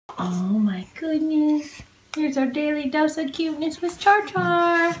Oh my goodness. Here's our daily dose of cuteness with Char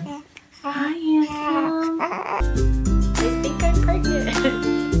Char. Hi, handsome. They think I'm pregnant.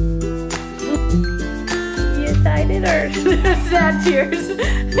 You excited or sad tears?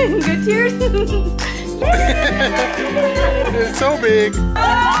 Good tears? It's so big.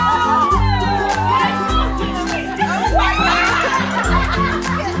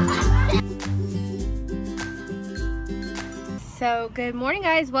 So good morning,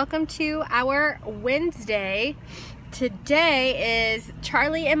 guys. Welcome to our Wednesday. Today is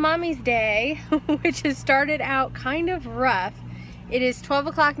Charlie and Mommy's day, which has started out kind of rough. It is 12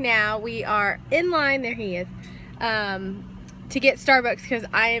 o'clock now. We are in line, there he is, to get Starbucks because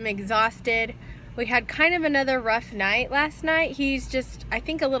I am exhausted. We had kind of another rough night last night. He's just, I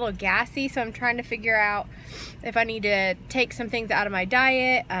think, a little gassy, so I'm trying to figure out if I need to take some things out of my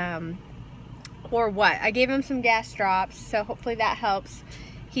diet, or what. I gave him some gas drops, so hopefully that helps.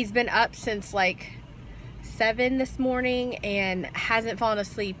 He's been up since like 7 this morning and hasn't fallen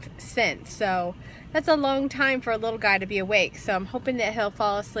asleep since, so that's a long time for a little guy to be awake. So I'm hoping that he'll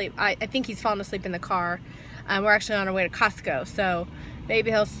fall asleep. I think he's fallen asleep in the car. We're actually on our way to Costco, so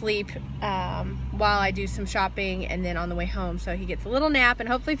maybe he'll sleep while I do some shopping and then on the way home, so he gets a little nap and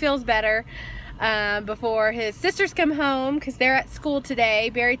hopefully feels better before his sisters come home because they're at school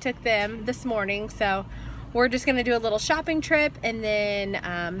today. Barry took them this morning, so we're just gonna do a little shopping trip and then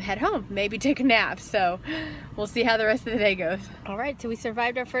head home, maybe take a nap. So we'll see how the rest of the day goes. All right, so we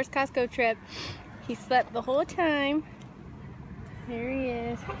survived our first Costco trip. He slept the whole time. There he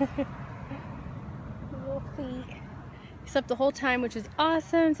is. Little feet. He slept the whole time, which is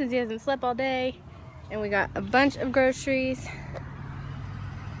awesome since he hasn't slept all day. And we got a bunch of groceries.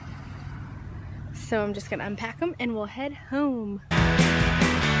 So I'm just gonna unpack them and we'll head home.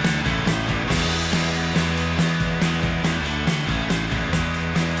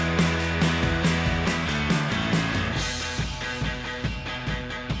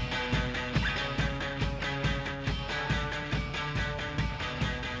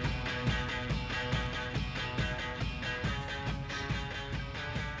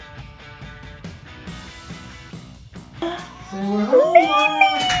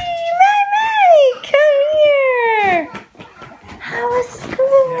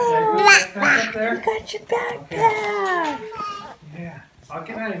 Got your backpack. Yeah. I'll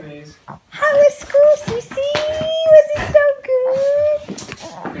get out of these. How was school, Cece? Was it so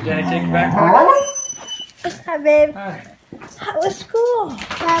good? Did Daddy take your backpack? Hi, babe. Hi. How was school?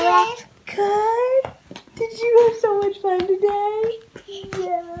 Good. Did you have so much fun today?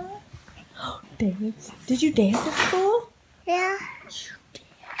 Yeah. Dance. Did you dance at school? Yeah.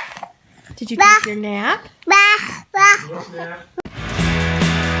 Did you take your nap? Yes, Dad.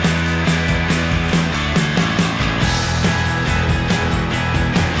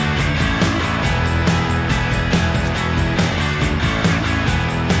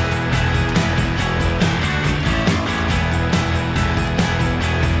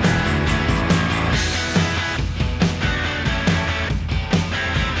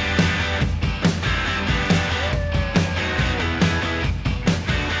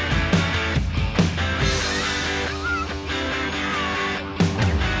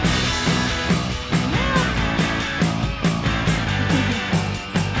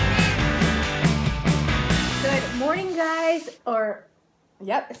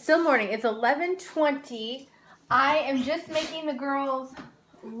 Yep, it's still morning. It's 11:20. I am just making the girls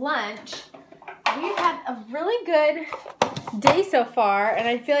lunch. We've had a really good day so far, and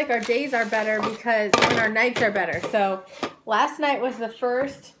I feel like our days are better because our nights are better. So last night was the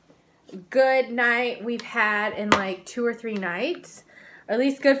first good night we've had in like 2 or 3 nights. Or at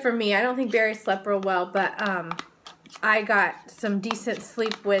least good for me. I don't think Barry slept real well, but I got some decent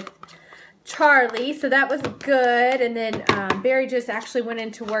sleep with Charlie, so that was good. And then Barry just actually went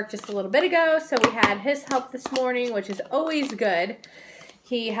into work just a little bit ago, so we had his help this morning, which is always good.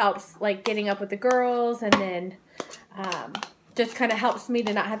 He helps like getting up with the girls, and then just kind of helps me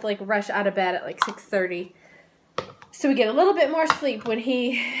to not have to like rush out of bed at like 6:30. So we get a little bit more sleep when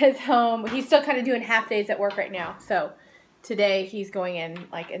he is home. He's still kind of doing half days at work right now, so today he's going in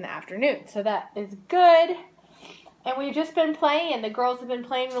like in the afternoon, so that is good. And we've just been playing. The girls have been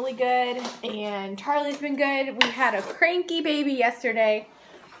playing really good. And Charlie's been good. We had a cranky baby yesterday.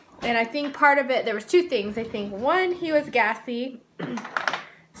 And I think part of it, there was 2 things. I think one, he was gassy.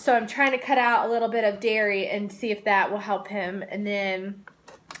 So I'm trying to cut out a little bit of dairy and see if that will help him. And then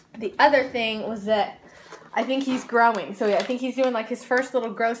the other thing was that I think he's growing. So I think he's doing like his first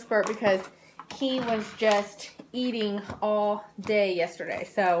little growth spurt because he was just eating all day yesterday.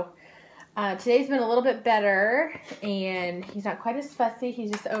 So Today's been a little bit better, and he's not quite as fussy.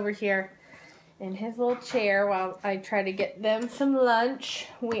 He's just over here in his little chair while I try to get them some lunch.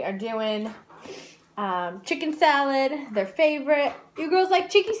 We are doing chicken salad, their favorite. You girls like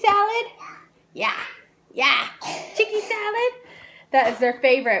chicken salad? Yeah. Yeah. Chicken salad? That is their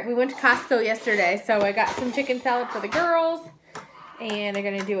favorite. We went to Costco yesterday, so I got some chicken salad for the girls. And they're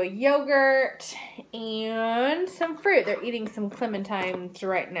going to do a yogurt and some fruit. They're eating some clementines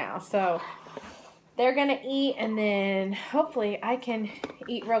right now. So they're going to eat, and then hopefully I can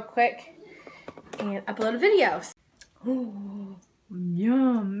eat real quick and upload a video. Ooh,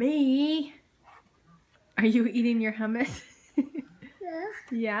 yummy. Are you eating your hummus? Yeah.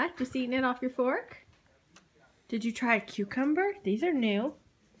 Yeah, just eating it off your fork? Did you try a cucumber? These are new.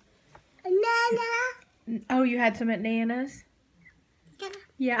 Banana. Oh, you had some at Nana's? Yeah.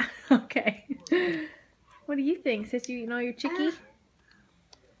 Yeah, okay. What do you think? Sis, you eating all your chicky?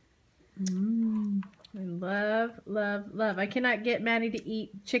 I love, love, love. I cannot get Maddie to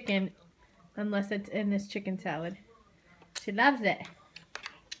eat chicken unless it's in this chicken salad. She loves it.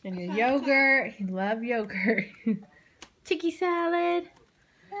 And your yogurt. You love yogurt. Chicky salad.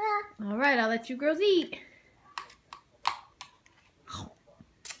 All right, I'll let you girls eat.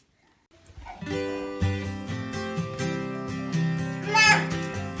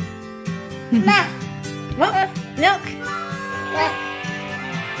 Well, milk. You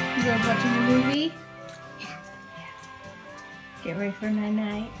guys watching the movie? Get ready for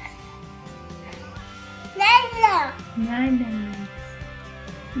night-night. Nana. Night-night.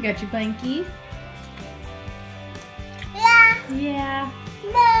 You got your blankies? Yeah. Yeah.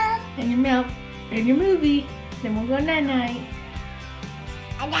 No. And your milk. And your movie. Then we'll go night-night.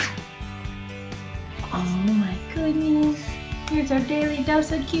 Oh my goodness. Here's our daily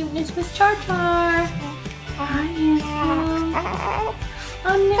dose of cuteness with Char Char. Hi, handsome.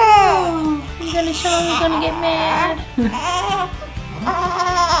 Oh no. You're gonna show him you're gonna get mad.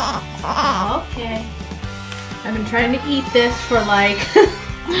 Okay. I've been trying to eat this for like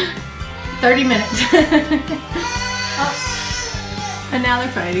 30 minutes. Oh. And now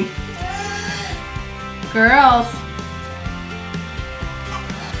they're fighting. Girls.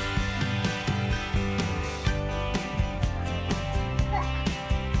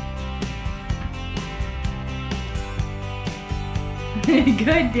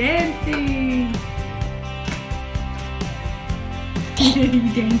 Good dancing.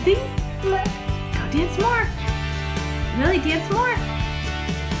 You dancing? Go dance more. Really, dance more.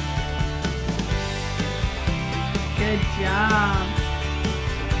 Good job.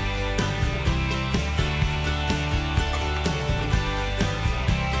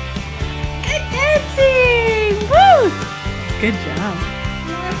 Good dancing. Woo! Good job.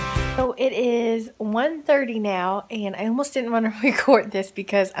 So it is 1:30 now, and I almost didn't want to record this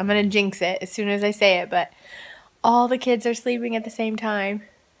because I'm going to jinx it as soon as I say it, but all the kids are sleeping at the same time.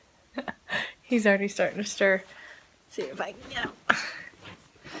 He's already starting to stir. Let's see if I can get him.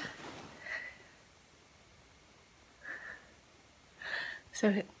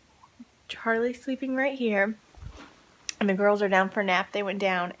 So Charlie's sleeping right here, and the girls are down for a nap. They went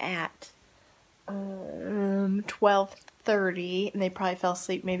down at 12:30, and they probably fell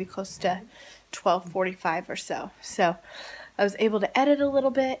asleep maybe close to 12:45 or so. So I was able to edit a little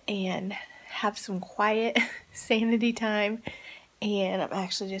bit and have some quiet sanity time, and I'm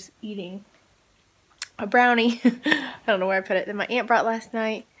actually just eating a brownie. I don't know where I put it, that my aunt brought last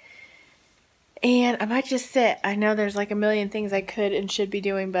night. And I might just sit. I know there's like a million things I could and should be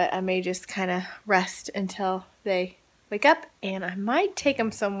doing, but I may just kind of rest until they wake up, and I might take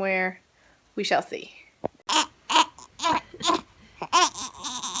them somewhere. We shall see.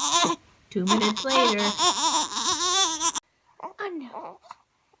 2 minutes later. Oh no.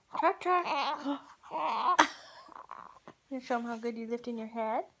 Try. You show them how good you're lifting your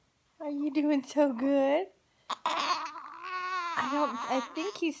head? Are you doing so good? I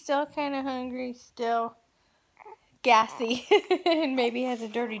think he's still kind of hungry, still gassy, and maybe has a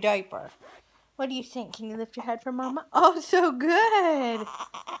dirty diaper. What do you think? Can you lift your head for Mama? Oh, so good.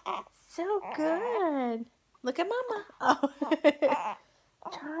 So good. Look at Mama. Oh.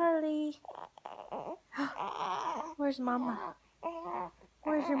 Charlie. Where's Mama?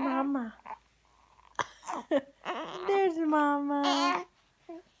 Where's your Mama? There's Mama.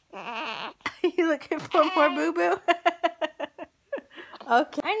 You looking for more boo-boo?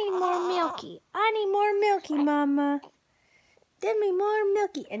 Okay. I need more milky. I need more milky, Mama. Give me more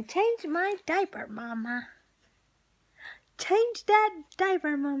milky and change my diaper, Mama. Change that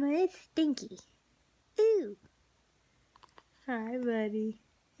diaper, Mama. It's stinky. Ew. Hi, buddy.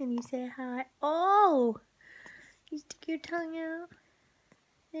 Can you say hi? Oh! You stick your tongue out.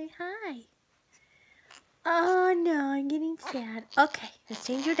 Say hi. Oh no, I'm getting sad. Okay, let's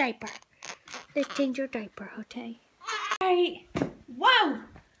change your diaper. Let's change your diaper, okay? Alright. Whoa!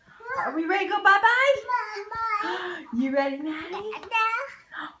 Are we ready to go bye-bye? You ready, Maddie?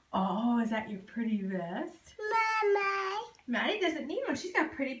 Oh, is that your pretty vest? Maddie doesn't need one. She's got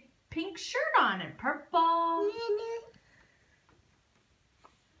a pretty pink shirt on and purple.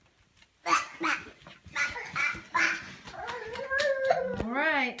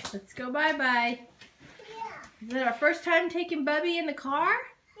 Alright, let's go bye-bye. Is it our first time taking Bubby in the car?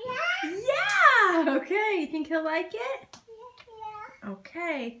 Yeah! Okay, you think he'll like it?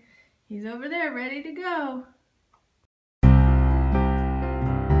 Okay, he's over there ready to go.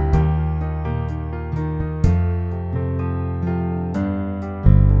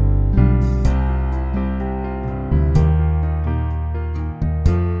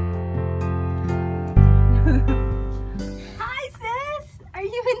 Hi, sis! Are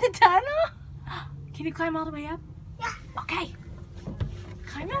you in the tunnel? Can you climb all the way up? Yeah. Okay.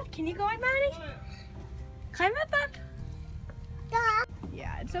 Climb up. Can you go in, Maddie? Climb up.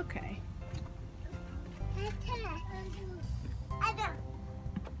 Yeah, it's okay.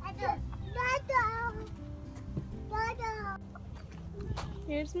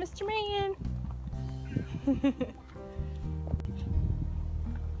 Here's Mr. Man.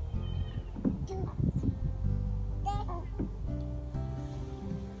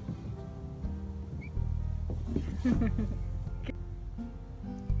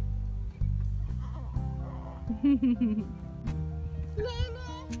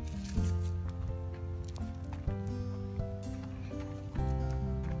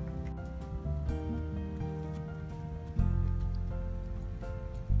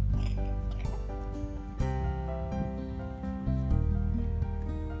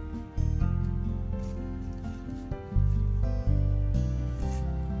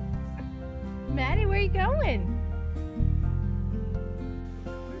 Maddie, where are you going?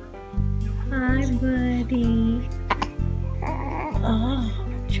 Hi, buddy. Oh,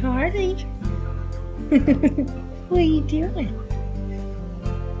 Charlie. What are you doing?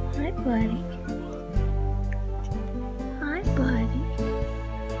 Hi, buddy. Hi, buddy.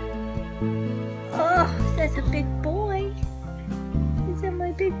 Oh, that's a big boy.